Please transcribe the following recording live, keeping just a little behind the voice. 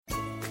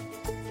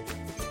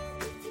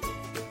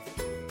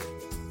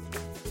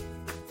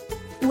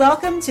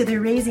Welcome to the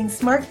Raising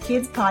Smart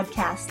Kids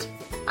podcast.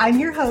 I'm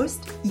your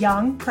host,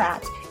 Yang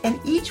Pratt, and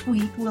each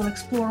week we'll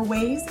explore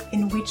ways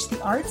in which the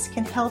arts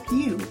can help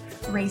you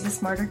raise a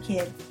smarter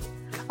kid.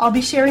 I'll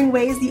be sharing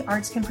ways the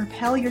arts can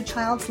propel your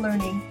child's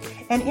learning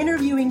and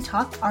interviewing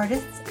top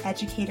artists,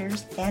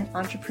 educators, and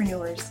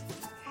entrepreneurs.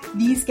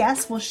 These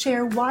guests will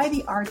share why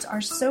the arts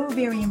are so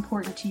very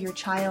important to your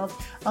child,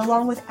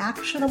 along with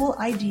actionable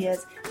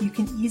ideas you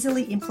can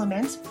easily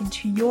implement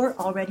into your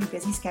already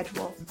busy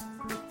schedule.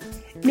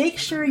 Make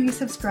sure you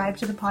subscribe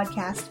to the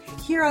podcast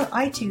here on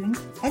iTunes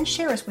and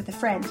share us with a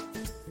friend.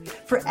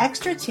 For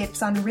extra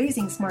tips on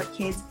raising smart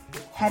kids,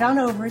 head on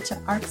over to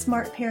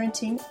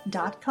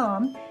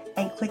artsmartparenting.com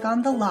and click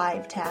on the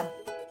Live tab.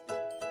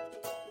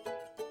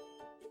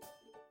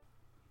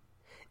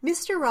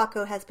 Mr.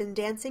 Rocco has been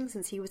dancing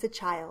since he was a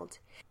child.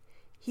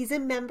 He's a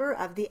member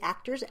of the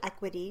Actors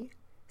Equity,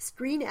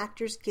 Screen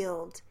Actors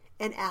Guild,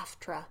 and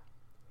AFTRA.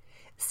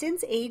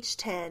 Since age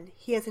 10,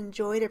 he has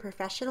enjoyed a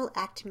professional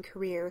acting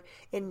career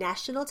in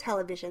national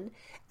television,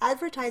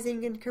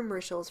 advertising and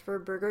commercials for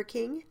Burger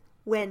King,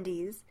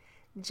 Wendy's,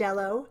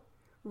 Jell-O,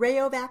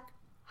 Rayovac,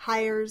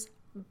 Hires,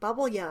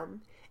 Bubble Yum,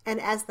 and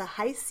as the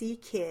High C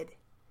Kid.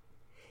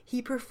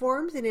 He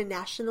performed in a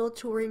national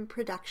touring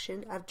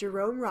production of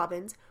Jerome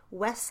Robbins'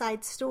 West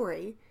Side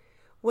Story,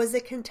 was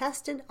a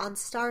contestant on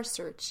Star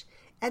Search,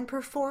 and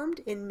performed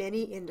in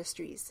many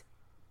industries.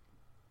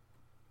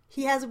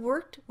 He has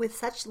worked with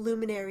such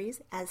luminaries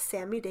as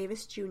Sammy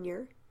Davis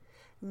Jr.,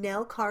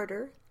 Nell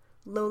Carter,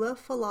 Lola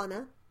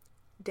Falana,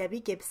 Debbie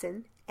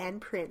Gibson, and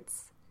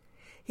Prince.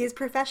 His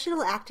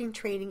professional acting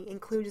training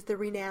includes the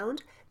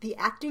renowned The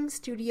Acting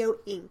Studio,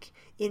 Inc.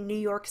 in New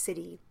York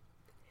City.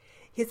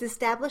 His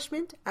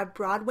establishment, a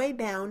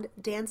Broadway-bound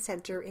dance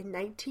center in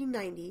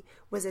 1990,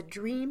 was a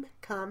dream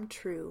come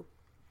true.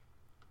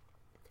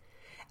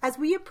 As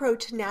we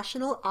approach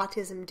National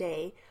Autism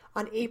Day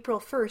on April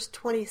 1st,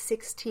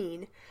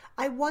 2016,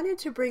 I wanted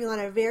to bring on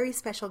a very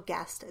special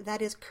guest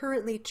that is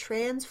currently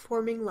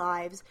transforming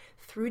lives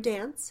through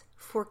dance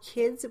for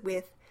kids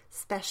with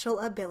special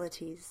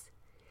abilities.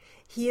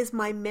 He is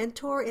my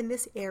mentor in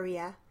this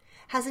area,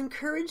 has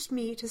encouraged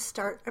me to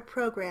start a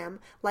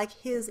program like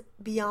his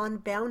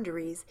Beyond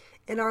Boundaries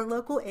in our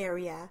local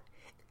area,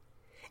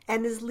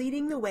 and is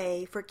leading the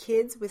way for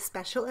kids with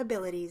special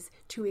abilities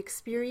to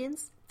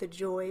experience the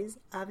joys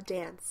of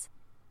dance.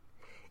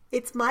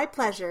 It's my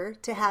pleasure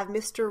to have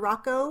Mr.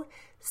 Rocco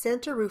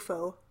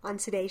Santarufo on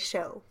today's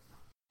show.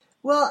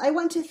 Well, I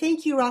want to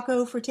thank you,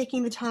 Rocco, for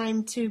taking the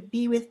time to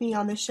be with me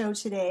on the show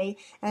today,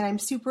 and I'm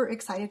super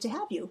excited to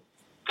have you.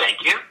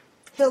 Thank you.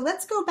 So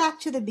let's go back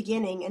to the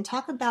beginning and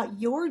talk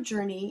about your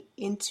journey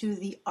into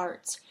the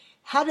arts.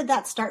 How did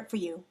that start for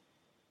you?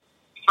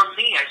 For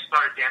me, I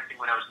started dancing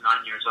when I was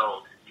 9 years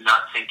old,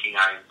 not thinking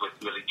I would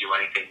really do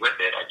anything with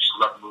it. I just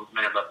loved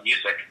movement, I loved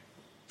music.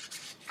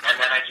 And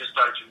then I just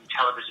started doing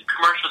television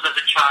commercials as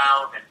a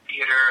child and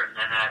theater, and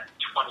then at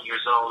 20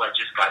 years old, I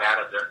just got out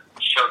of the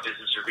show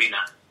business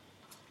arena.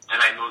 And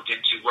I moved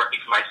into working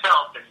for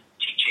myself and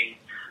teaching.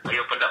 I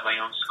opened up my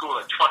own school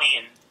at 20,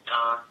 and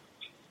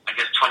I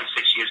guess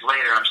 26 years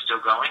later, I'm still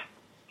going.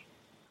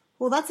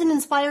 Well, that's an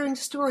inspiring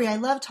story. I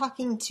love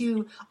talking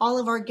to all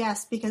of our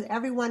guests because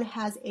everyone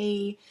has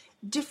a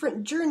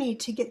different journey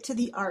to get to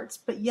the arts,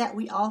 but yet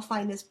we all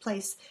find this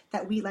place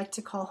that we like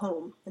to call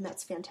home, and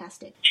that's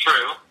fantastic.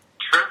 True.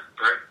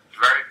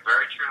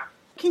 Very true.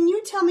 Can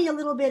you tell me a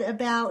little bit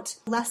about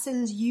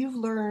lessons you've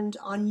learned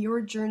on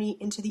your journey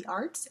into the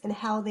arts and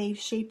how they've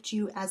shaped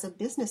you as a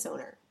business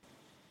owner?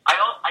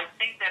 I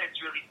think that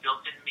it's really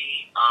built in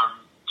me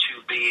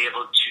to be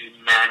able to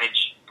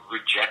manage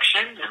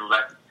rejection and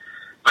let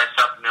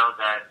myself know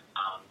that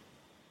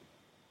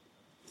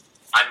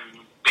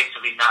I'm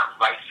basically not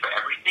right for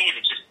everything, and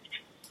it just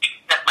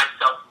accept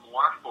myself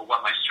more for what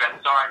my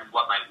strengths are and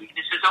what my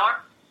weaknesses are,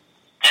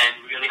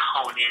 and really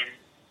hone in.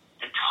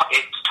 And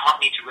it's taught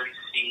me to really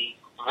see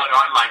what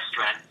are my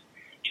strengths,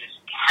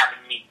 just having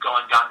me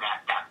going down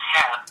that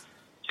path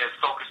to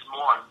focus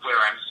more on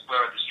where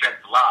the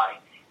strengths lie,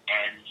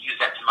 and use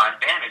that to my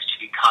advantage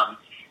to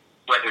become,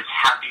 whether it's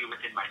happier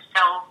within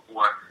myself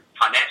or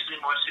financially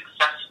more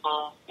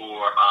successful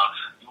or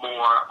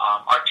more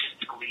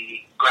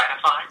artistically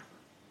gratified,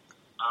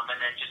 and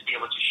then just be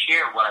able to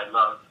share what I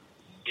love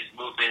is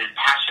movement and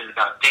passion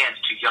about dance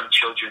to young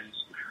children's,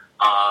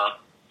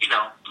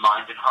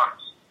 minds and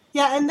hearts.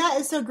 Yeah, and that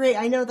is so great.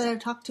 I know that I've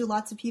talked to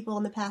lots of people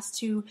in the past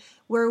too,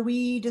 where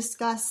we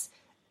discuss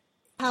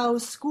how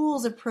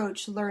schools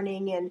approach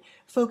learning and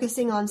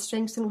focusing on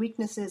strengths and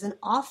weaknesses. And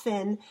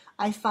often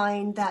I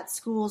find that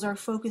schools are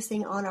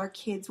focusing on our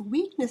kids'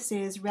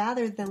 weaknesses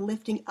rather than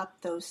lifting up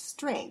those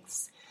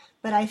strengths.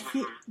 But I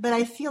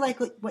feel like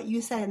what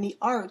you said in the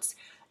arts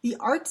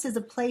is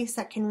a place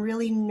that can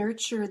really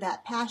nurture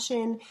that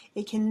passion.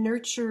 It can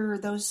nurture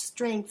those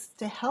strengths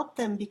to help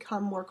them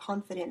become more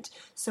confident.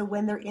 So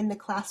when they're in the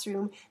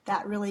classroom,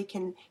 that really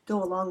can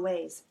go a long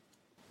ways.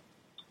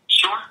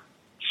 Sure,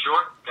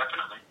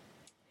 definitely.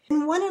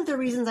 And one of the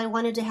reasons I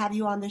wanted to have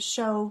you on the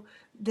show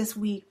this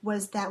week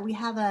was that we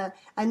have a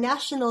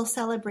national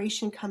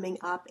celebration coming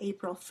up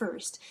April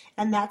 1st,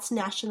 and that's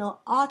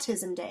National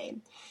Autism Day.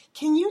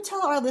 Can you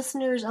tell our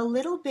listeners a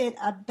little bit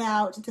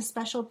about the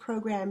special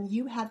program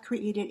you have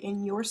created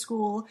in your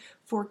school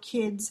for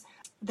kids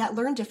that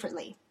learn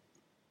differently?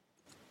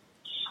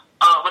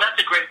 Well,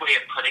 that's a great way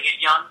of putting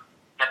it, Young,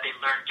 that they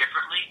learn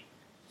differently.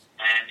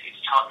 And it's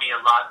taught me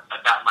a lot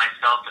about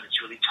myself, and it's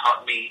really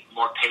taught me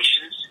more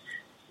patience.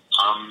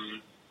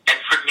 And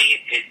for me,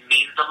 it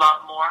means a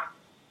lot more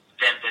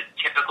than the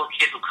typical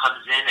kid who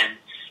comes in and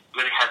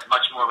really has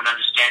much more of an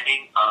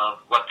understanding of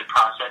what the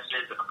process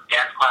is of a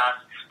dance class,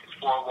 the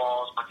four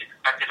walls, what's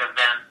expected of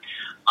them.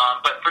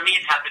 But for me,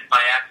 it happened by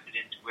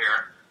accident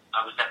where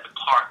I was at the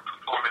park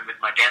performing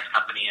with my dance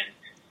company, and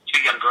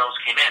two young girls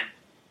came in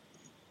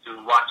to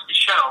watch the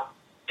show.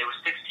 They were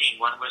 16.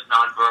 One was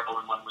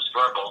nonverbal and one was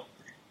verbal.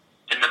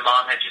 And the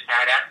mom had just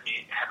asked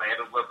me, have I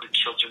ever worked with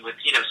children with,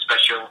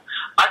 special,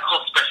 I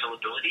call special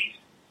abilities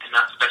and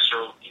not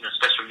special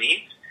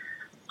needs.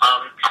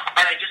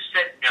 And I just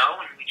said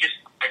no, and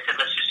I said,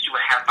 let's just do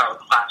a half-hour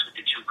class with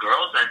the two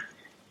girls, and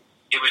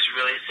it was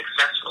really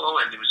successful,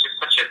 and there was just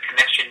such a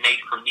connection made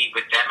for me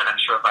with them, and I'm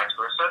sure vice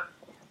versa.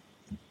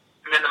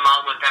 And then the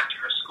mom went back to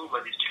her school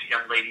where these two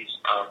young ladies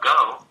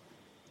go,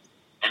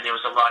 and there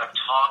was a lot of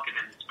talk, and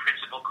then this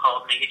principal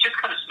called me. It just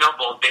kind of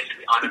snowballed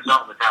basically on its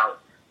own without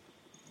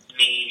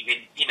me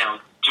even,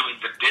 doing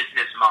the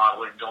business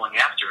model and going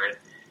after it.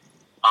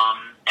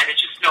 And it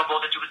just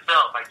snowballed into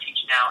itself. I teach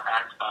now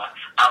at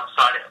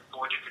outside at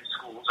 4 different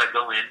schools. I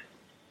go in,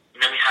 and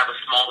then we have a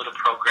small little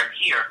program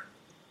here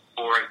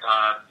for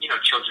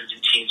children and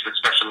teens with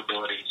special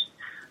abilities,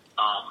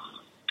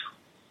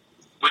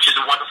 which is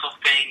a wonderful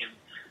thing, and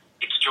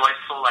it's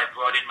joyful. I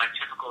brought in my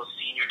typical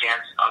senior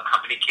dance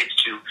company kids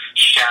to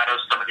shadow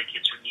some of the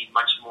kids who need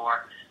much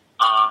more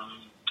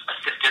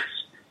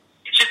assistance.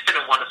 It's just been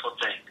a wonderful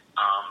thing.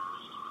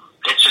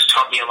 It's just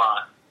taught me a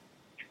lot.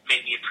 It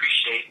made me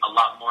appreciate a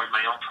lot more in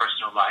my own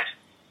personal life,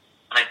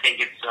 and I think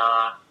it's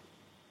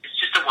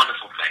just a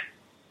wonderful thing.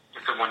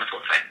 It's a wonderful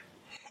thing.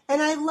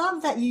 And I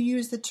love that you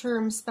use the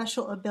term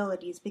special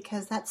abilities,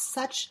 because that's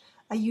such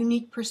a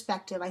unique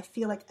perspective. I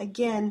feel like,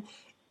 again,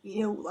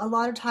 a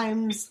lot of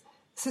times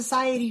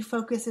society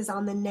focuses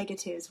on the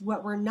negatives,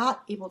 what we're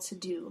not able to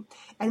do.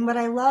 And what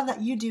I love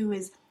that you do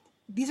is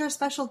these are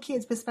special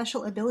kids with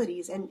special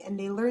abilities, and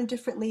they learn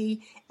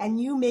differently,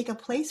 and you make a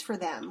place for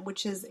them,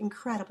 which is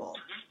incredible.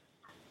 Mm-hmm.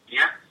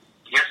 Yeah,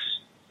 yes,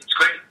 it's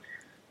great.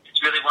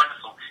 It's really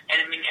wonderful. And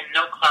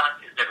no class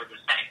is ever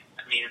the same.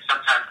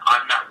 Sometimes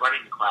I'm not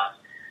running the class.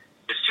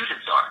 The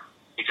students are,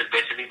 because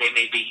basically they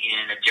may be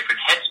in a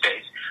different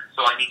headspace,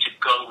 so I need to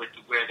go with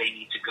where they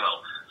need to go.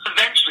 So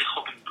eventually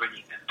hoping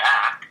bringing them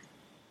back,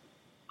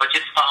 but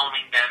just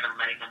following them and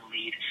letting them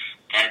lead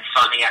and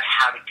finding out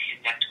how to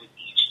connect with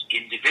each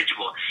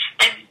individual.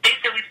 And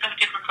basically it's no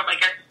different from, I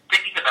guess,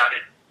 thinking about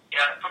it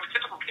from a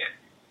typical kid.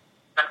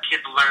 Some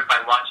kids learn by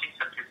watching,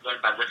 some kids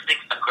learn by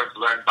listening, some kids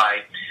learn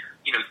by,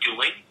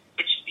 doing.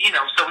 It's,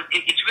 so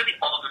it's really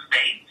all the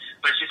same,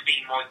 but it's just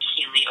being more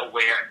keenly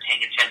aware and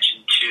paying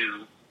attention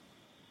to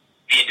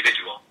the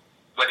individual,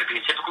 whether it be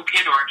a typical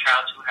kid or a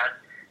child who has,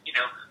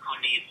 who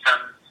needs some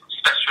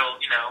special,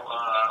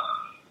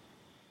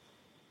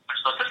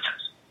 special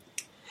assistance.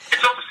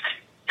 It's all the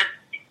same.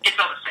 It's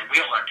all the same. We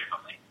all learn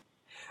differently.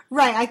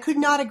 Right. I could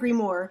not agree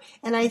more.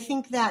 And I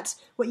think that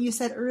what you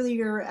said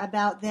earlier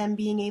about them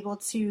being able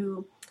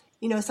to,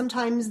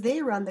 sometimes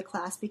they run the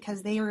class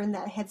because they are in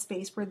that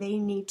headspace where they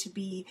need to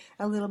be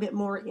a little bit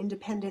more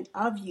independent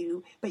of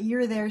you, but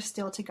you're there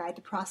still to guide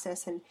the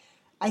process. And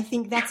I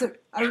think that's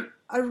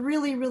a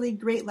really, really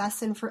great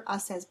lesson for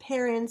us as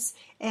parents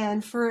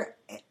and for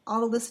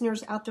all the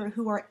listeners out there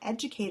who are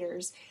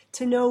educators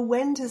to know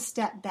when to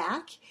step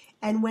back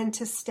and when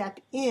to step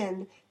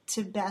in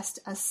to best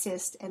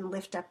assist and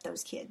lift up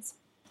those kids.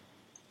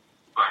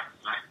 Right.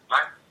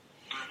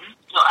 Mm-hmm.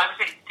 No, I would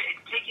say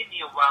it's taken me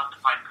a while to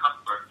find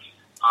comfort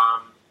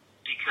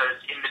because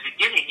in the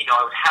beginning,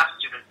 I would have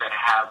students that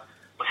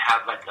would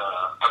have like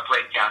a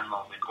breakdown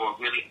moment or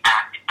really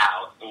act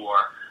out or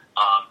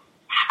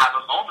have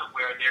a moment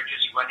where they're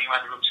just running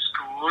around the room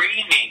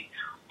screaming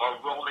or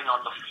rolling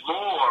on the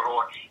floor,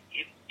 or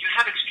you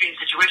have extreme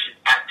situations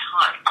at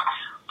times.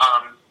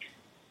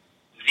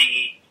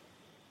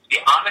 The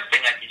honest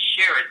thing I can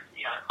share is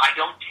I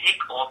don't take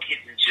all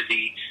kids into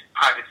the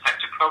private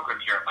sector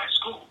program here at my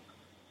school.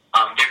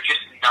 They're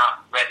just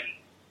not ready,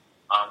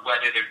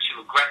 whether they're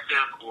too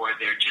aggressive or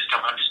they just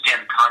don't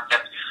understand the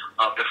concept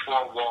of the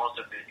four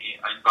walls of the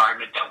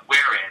environment that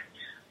we're in.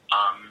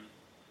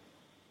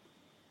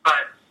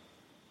 But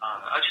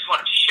I just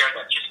wanted to share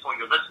that just for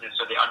your listeners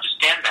so they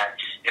understand that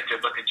if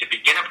they're looking to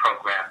begin a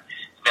program,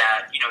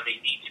 that they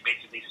need to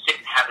basically sit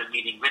and have a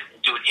meeting with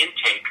and do an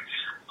intake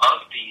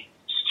of the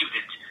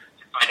student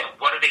to find out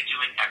what are they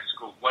doing at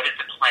school, what is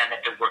the plan that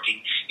they're working.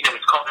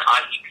 It's called an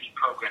IEP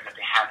program that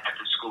they have at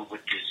the school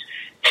with this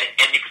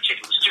any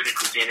particular student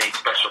who's in a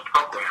special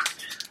program.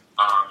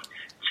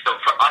 So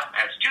for us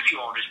as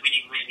studio owners, we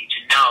really need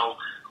to know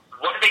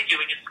what are they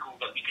doing at school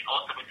that we can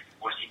also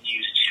force and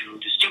use to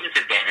the students'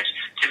 advantage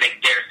to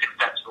make their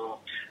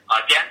successful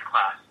dance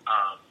class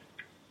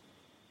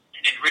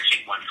an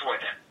enriching one for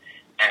them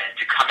and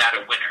to come out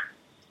a winner.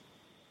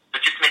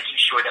 But just making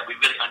sure that we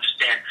really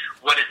understand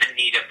what is the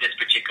need of this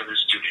particular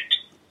student.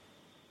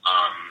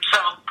 So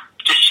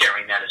just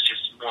sharing that is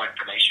just more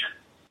information.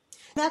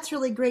 That's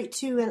really great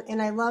too,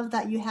 and I love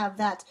that you have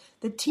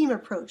the team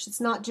approach.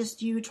 It's not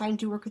just you trying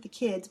to work with the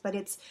kids, but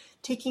it's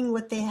taking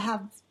what they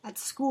have at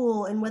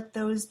school and what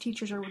those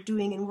teachers are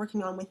doing and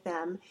working on with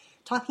them,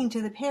 talking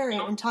to the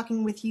parent and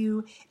talking with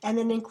you, and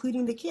then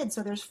including the kids.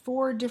 So there's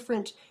 4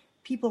 different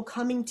people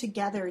coming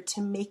together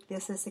to make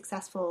this a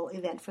successful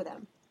event for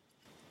them.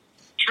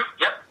 True.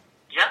 Yep.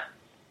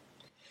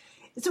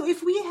 So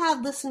if we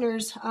have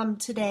listeners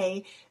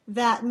today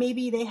that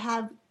maybe they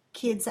have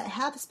kids that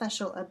have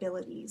special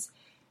abilities,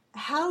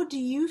 how do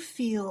you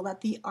feel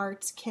that the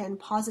arts can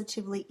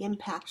positively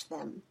impact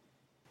them?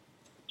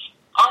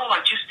 Oh, I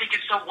just think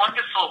it's so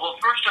wonderful. Well,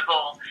 first of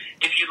all,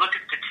 if you look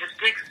at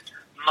statistics,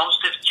 most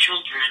of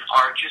children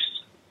are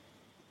just,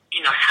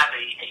 have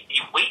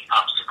a weight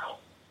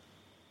obstacle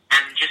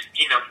and just,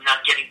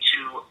 not getting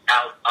too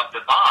out of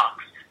the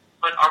box.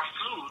 But our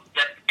food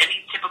that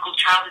any typical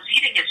child is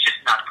eating is just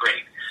not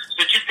great.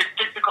 So just the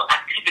physical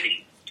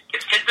activity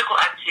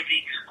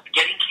of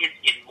getting kids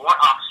in more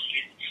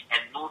oxygen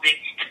and moving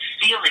and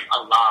feeling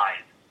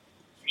alive.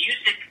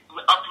 Music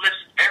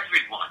uplifts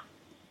everyone.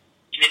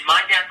 And in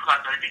my dance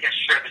class, and I think I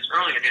shared this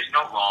earlier, there's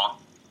no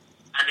wrong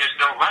and there's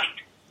no right.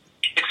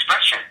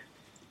 Expression.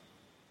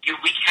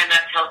 We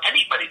cannot tell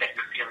anybody that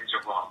your feelings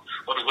are wrong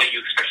or the way you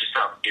express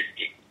yourself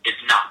is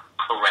not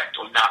correct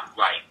or not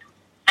right.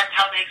 That's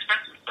how they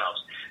express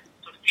themselves.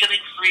 So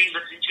feeling free,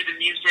 listening to the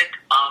music,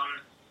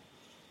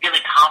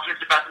 feeling confident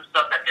about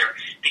themselves, that they're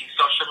being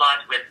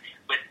socialized with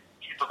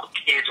typical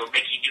kids or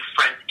making new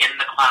friends in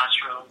the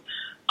classroom,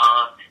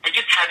 and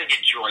just having a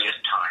joyous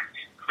time.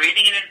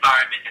 Creating an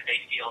environment that they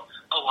feel,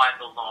 oh, I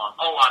belong,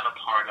 oh, I'm a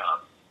part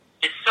of.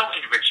 It's so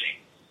enriching.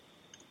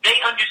 They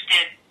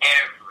understand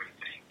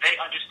everything.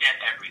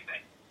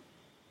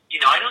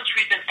 I don't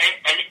treat them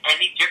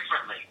any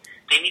differently.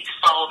 They need to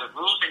follow the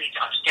rules. They need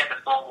to understand the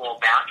four-wall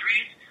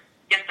boundaries.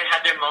 Yes, they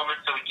have their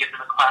moments, so we give them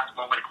a class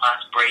moment, a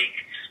class break,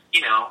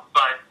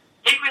 but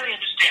they really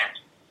understand.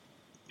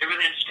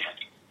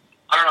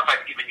 I don't know if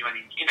I've given you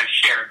any,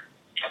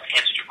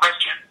 answered your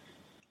question.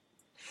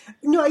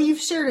 No,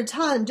 you've shared a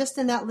ton just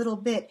in that little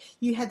bit.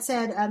 You had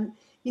said,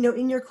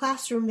 in your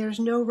classroom, there's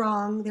no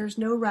wrong, there's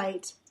no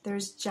right,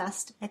 there's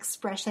just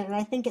expression. And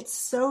I think it's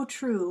so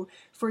true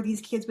for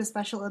these kids with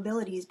special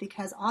abilities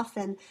because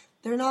often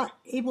they're not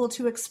able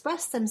to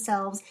express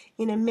themselves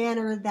in a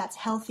manner that's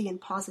healthy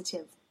and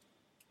positive.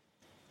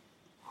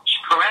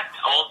 Correct.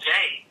 All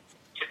day.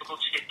 Typical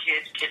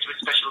kids with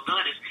special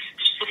abilities,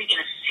 they're sitting in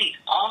a seat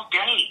all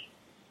day.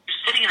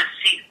 They're sitting in a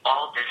seat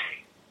all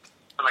day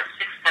for like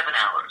 6-7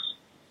 hours.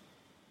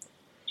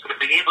 So to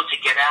be able to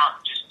get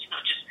out, just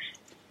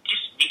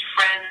meet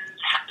friends,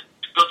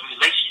 build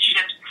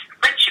relationships.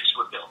 Friendships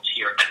were built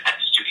here at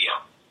the studio.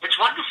 It's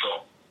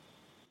wonderful.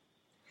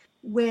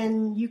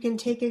 When you can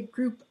take a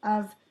group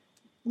of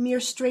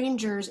mere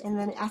strangers and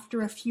then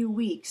after a few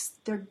weeks,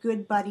 they're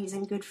good buddies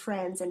and good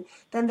friends. And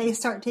then they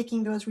start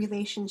taking those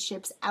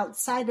relationships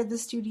outside of the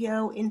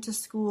studio into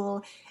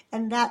school.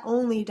 And that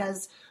only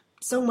does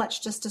so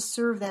much just to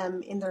serve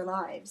them in their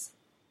lives.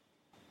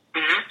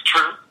 Mm-hmm.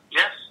 True.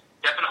 Yes,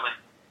 definitely.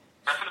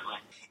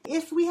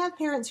 If we have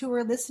parents who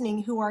are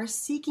listening who are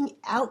seeking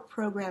out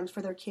programs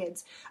for their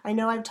kids, I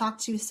know I've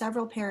talked to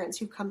several parents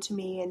who've come to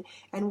me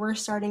and we're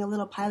starting a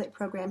little pilot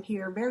program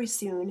here very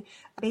soon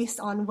based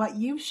on what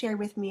you've shared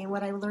with me and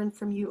what I've learned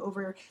from you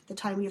over the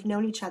time we've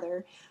known each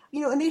other.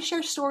 And they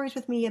share stories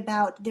with me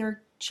about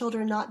their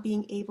children not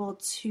being able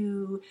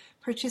to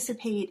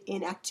participate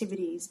in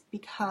activities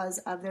because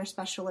of their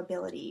special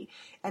ability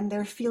and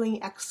they're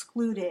feeling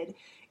excluded.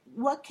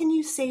 What can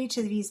you say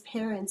to these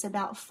parents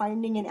about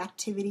finding an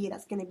activity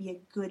that's going to be a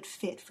good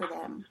fit for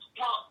them?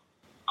 Well,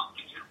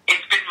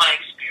 it's been my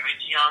experience,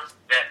 Young,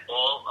 that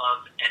all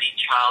of any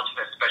child who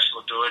has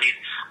special abilities,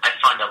 I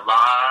find a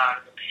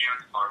lot of the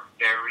parents are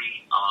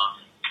very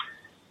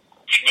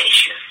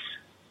tenacious.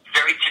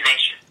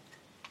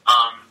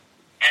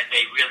 And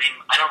they really,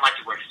 I don't like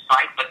the word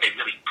fight, but they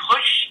really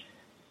push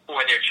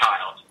for their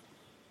child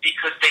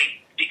because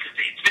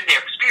it's been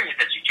their experience,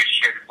 as you just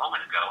shared a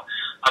moment ago,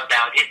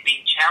 about it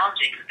being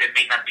challenging because there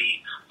may not be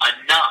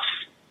enough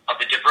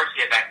of the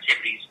diversity of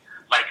activities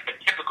like a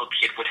typical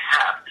kid would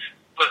have.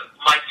 But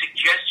my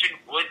suggestion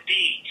would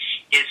be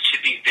is to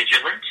be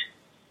vigilant.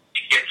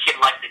 If your kid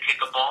likes to kick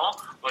a ball,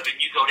 well, then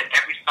you go to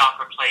every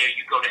soccer player,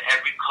 you go to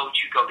every coach,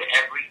 you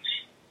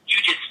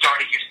just start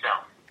it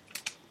yourself.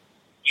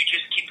 You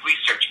just keep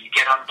researching. You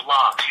get on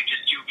blogs. You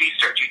just do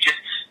research. You just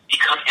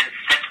become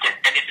insistent.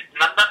 And if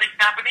nothing's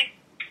happening,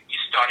 you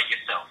start it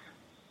yourself.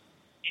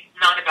 It's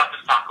not about the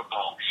soccer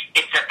ball.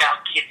 It's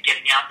about kids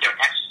getting out there and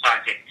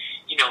exercising,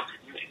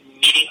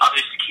 meeting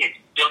other kids,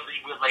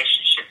 building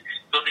relationships,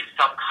 building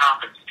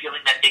self-confidence,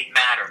 feeling that they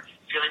matter,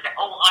 feeling that,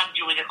 oh, I'm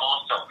doing it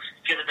also,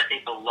 feeling that they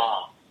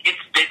belong. It's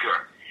big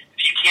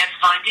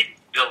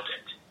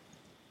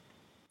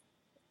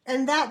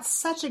And that's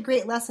such a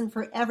great lesson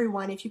for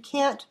everyone. If you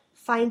can't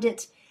find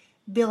it,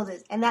 build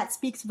it. And that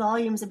speaks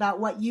volumes about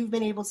what you've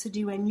been able to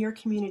do in your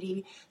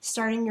community,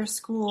 starting your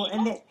school,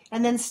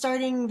 and then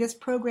starting this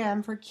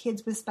program for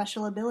kids with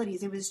special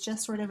abilities. It was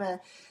just sort of a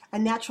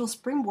natural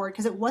springboard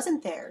because it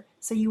wasn't there.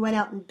 So you went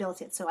out and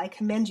built it. So I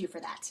commend you for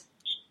that.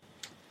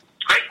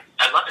 Great.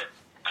 I love it.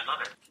 I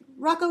love it.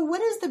 Rocco,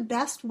 what is the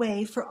best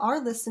way for our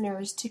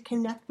listeners to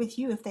connect with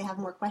you if they have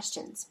more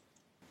questions?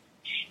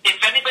 If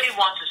anybody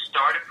wants to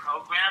start a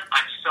program, I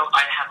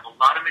have a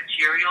lot of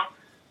material.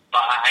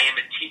 I am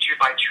a teacher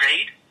by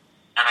trade,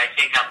 and I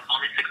think I'm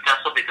only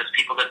successful because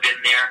people have been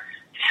there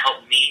to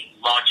help me,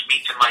 launch me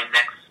to my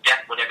next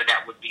step, whatever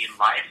that would be in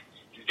life,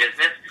 in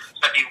business.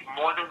 So I'd be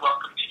more than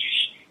welcome to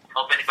just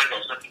help anybody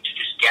that's looking to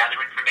just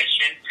gather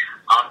information.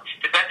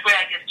 The best way,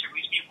 I guess, to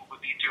reach me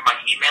would be through my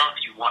email.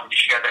 If you want me to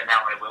share that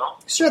now, I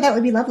will. Sure, that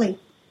would be lovely.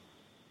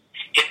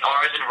 It's R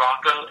as in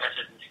Rocco, S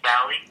as in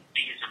Sally,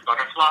 B as in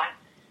butterfly,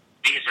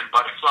 B as in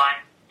butterfly,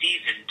 D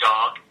as in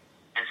dog,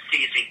 and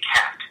C as in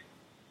cat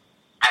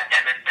at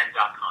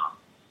msn.com.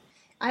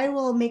 I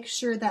will make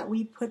sure that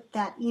we put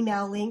that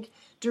email link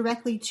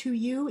directly to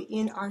you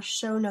in our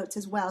show notes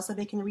as well, so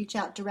they can reach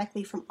out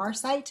directly from our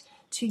site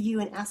to you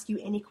and ask you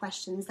any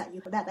questions that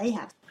they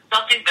have.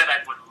 Something that I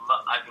would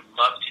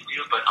love to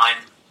do, but I'm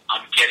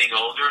getting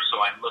older,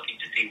 so I'm looking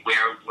to see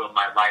where will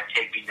my life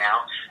take me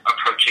now,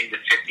 approaching the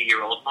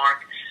 50-year-old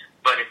mark.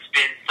 But it's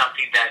been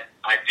something that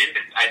I've been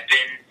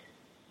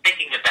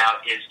thinking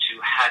about, is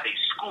to have a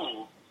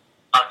school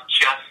of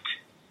just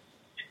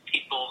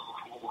people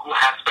who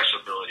have special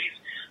abilities.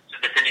 So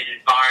that's an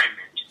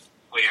environment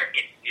where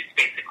it's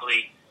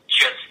basically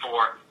just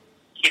for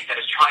kids that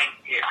is trying,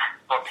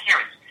 or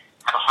parents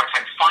have a hard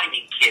time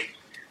finding kids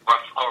or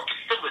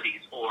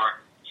facilities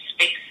or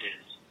spaces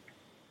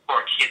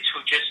for kids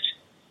who just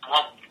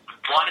want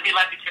to be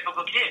like a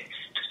typical kid,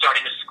 and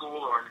starting a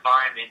school or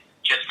environment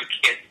just for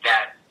kids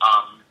that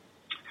have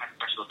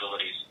special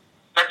abilities.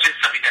 That's been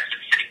something that's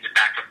been sitting in the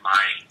back of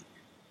my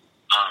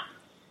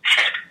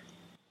head.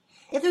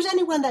 If there's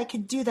anyone that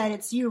could do that,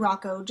 it's you,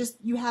 Rocco. Just,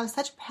 you have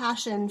such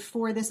passion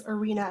for this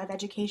arena of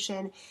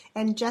education,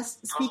 and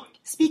just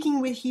speaking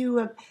with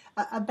you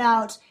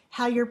about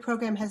how your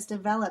program has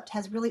developed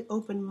has really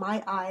opened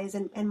my eyes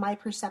and my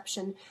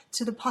perception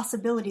to the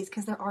possibilities,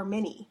 because there are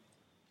many.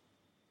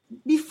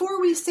 Before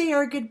we say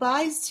our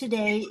goodbyes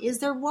today, is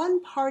there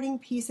one parting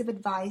piece of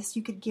advice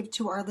you could give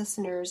to our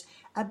listeners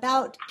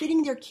about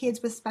getting their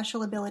kids with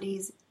special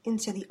abilities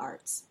into the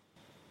arts?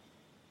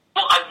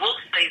 Well, I will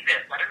say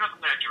this. I don't know if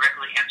I'm going to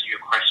directly answer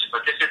your question,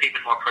 but this is even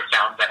more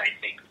profound than I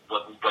think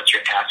what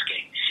you're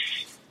asking.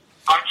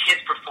 Our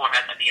kids perform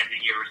at the end of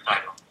the year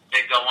recital.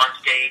 They go on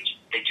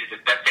stage. They do the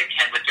best they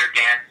can with their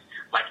dance,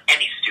 like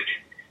any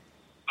student.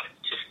 But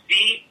to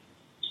see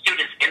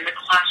students in the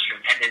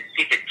classroom and then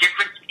see the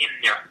difference in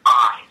their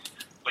eyes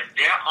when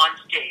they're on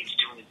stage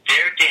doing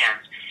their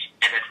dance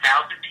and 1,000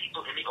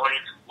 people in the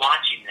audience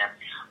watching them,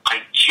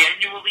 I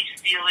genuinely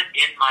feel it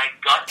in my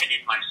gut and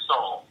in my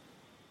soul.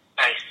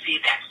 I see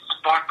that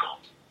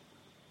sparkle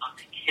of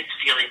the kids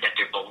feeling that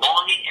they're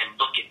belonging, and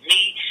look at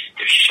me,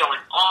 they're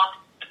showing off,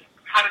 and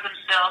they're proud of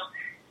themselves.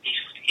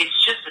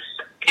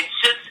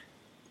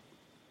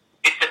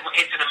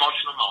 It's an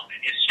emotional moment.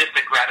 It's just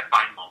a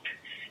gratifying moment.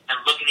 And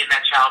looking in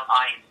that child's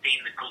eye and seeing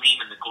the gleam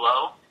and the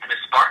glow and the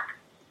spark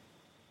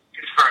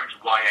confirms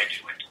why I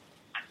do it.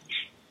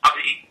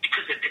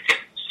 Because it's a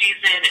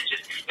season, and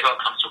just it all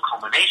comes to a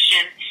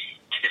culmination,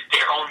 and it's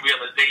their own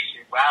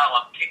realization,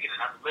 wow, I'm kicking it,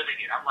 I'm living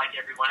it, I'm like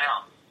everyone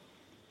else.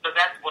 So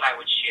that's what I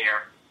would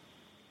share.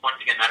 Once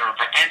again, I don't know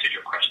if I answered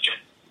your question,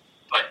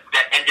 but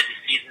that end of the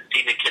season,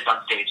 seeing the kids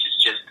on stage is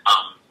just,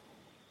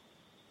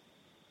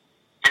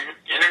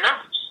 and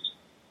enough.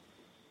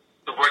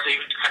 The words are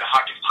even kind of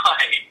hard to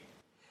find.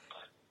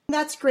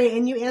 That's great,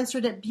 and you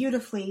answered it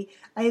beautifully.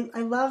 I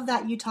love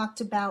that you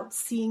talked about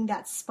seeing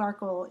that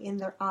sparkle in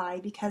their eye,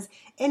 because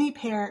any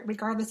parent,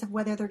 regardless of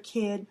whether their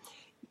kid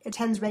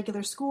attends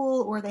regular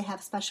school or they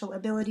have special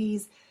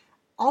abilities,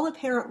 all a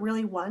parent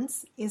really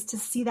wants is to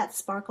see that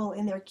sparkle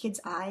in their kid's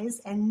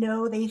eyes and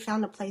know they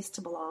found a place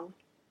to belong.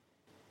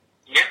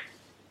 Yeah,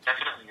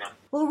 definitely. Yeah.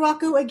 Well,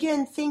 Rocco,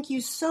 again, thank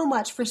you so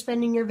much for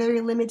spending your very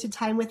limited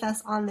time with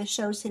us on the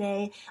show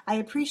today. I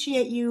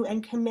appreciate you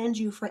and commend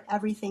you for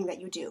everything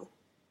that you do.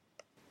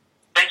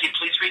 Thank you.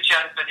 Please reach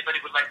out if anybody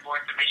would like more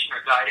information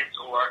or guidance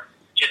or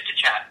just to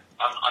chat.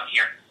 I'm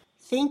here.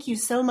 Thank you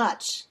so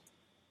much.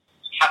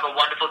 Have a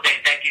wonderful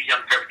day. Thank you,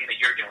 Young, for everything that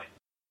you're doing.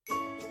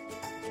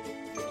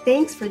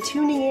 Thanks for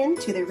tuning in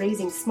to the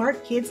Raising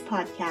Smart Kids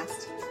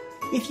podcast.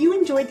 If you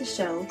enjoyed the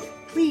show,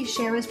 please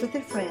share us with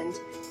a friend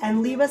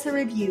and leave us a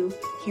review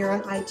here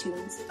on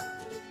iTunes.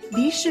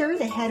 Be sure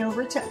to head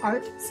over to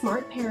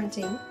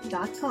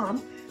artsmartparenting.com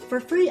for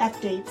free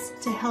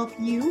updates to help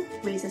you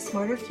raise a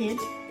smarter kid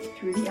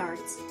through the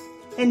arts.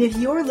 And if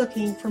you're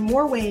looking for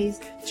more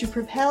ways to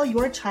propel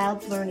your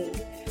child's learning,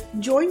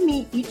 join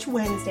me each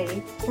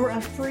Wednesday for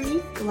a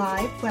free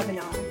live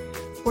webinar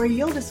where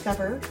you'll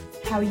discover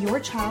how your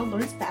child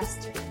learns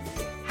best,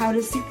 how to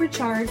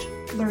supercharge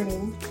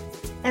learning,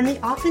 and the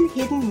often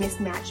hidden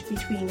mismatch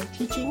between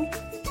teaching,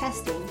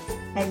 testing,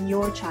 and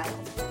your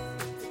child.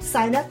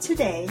 Sign up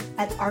today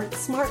at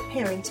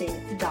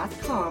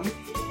artsmartparenting.com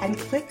and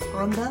click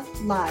on the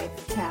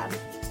Live tab.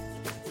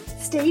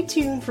 Stay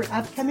tuned for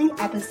upcoming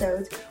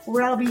episodes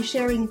where I'll be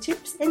sharing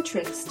tips and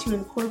tricks to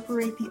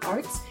incorporate the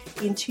arts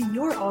into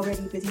your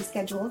already busy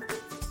schedule,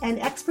 and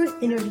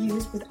expert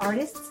interviews with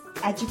artists,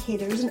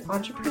 educators, and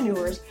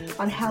entrepreneurs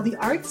on how the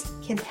arts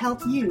can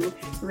help you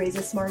raise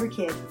a smarter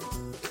kid.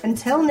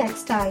 Until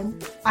next time,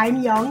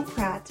 I'm Young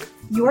Pratt,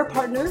 your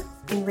partner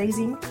in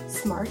raising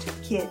smart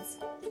kids.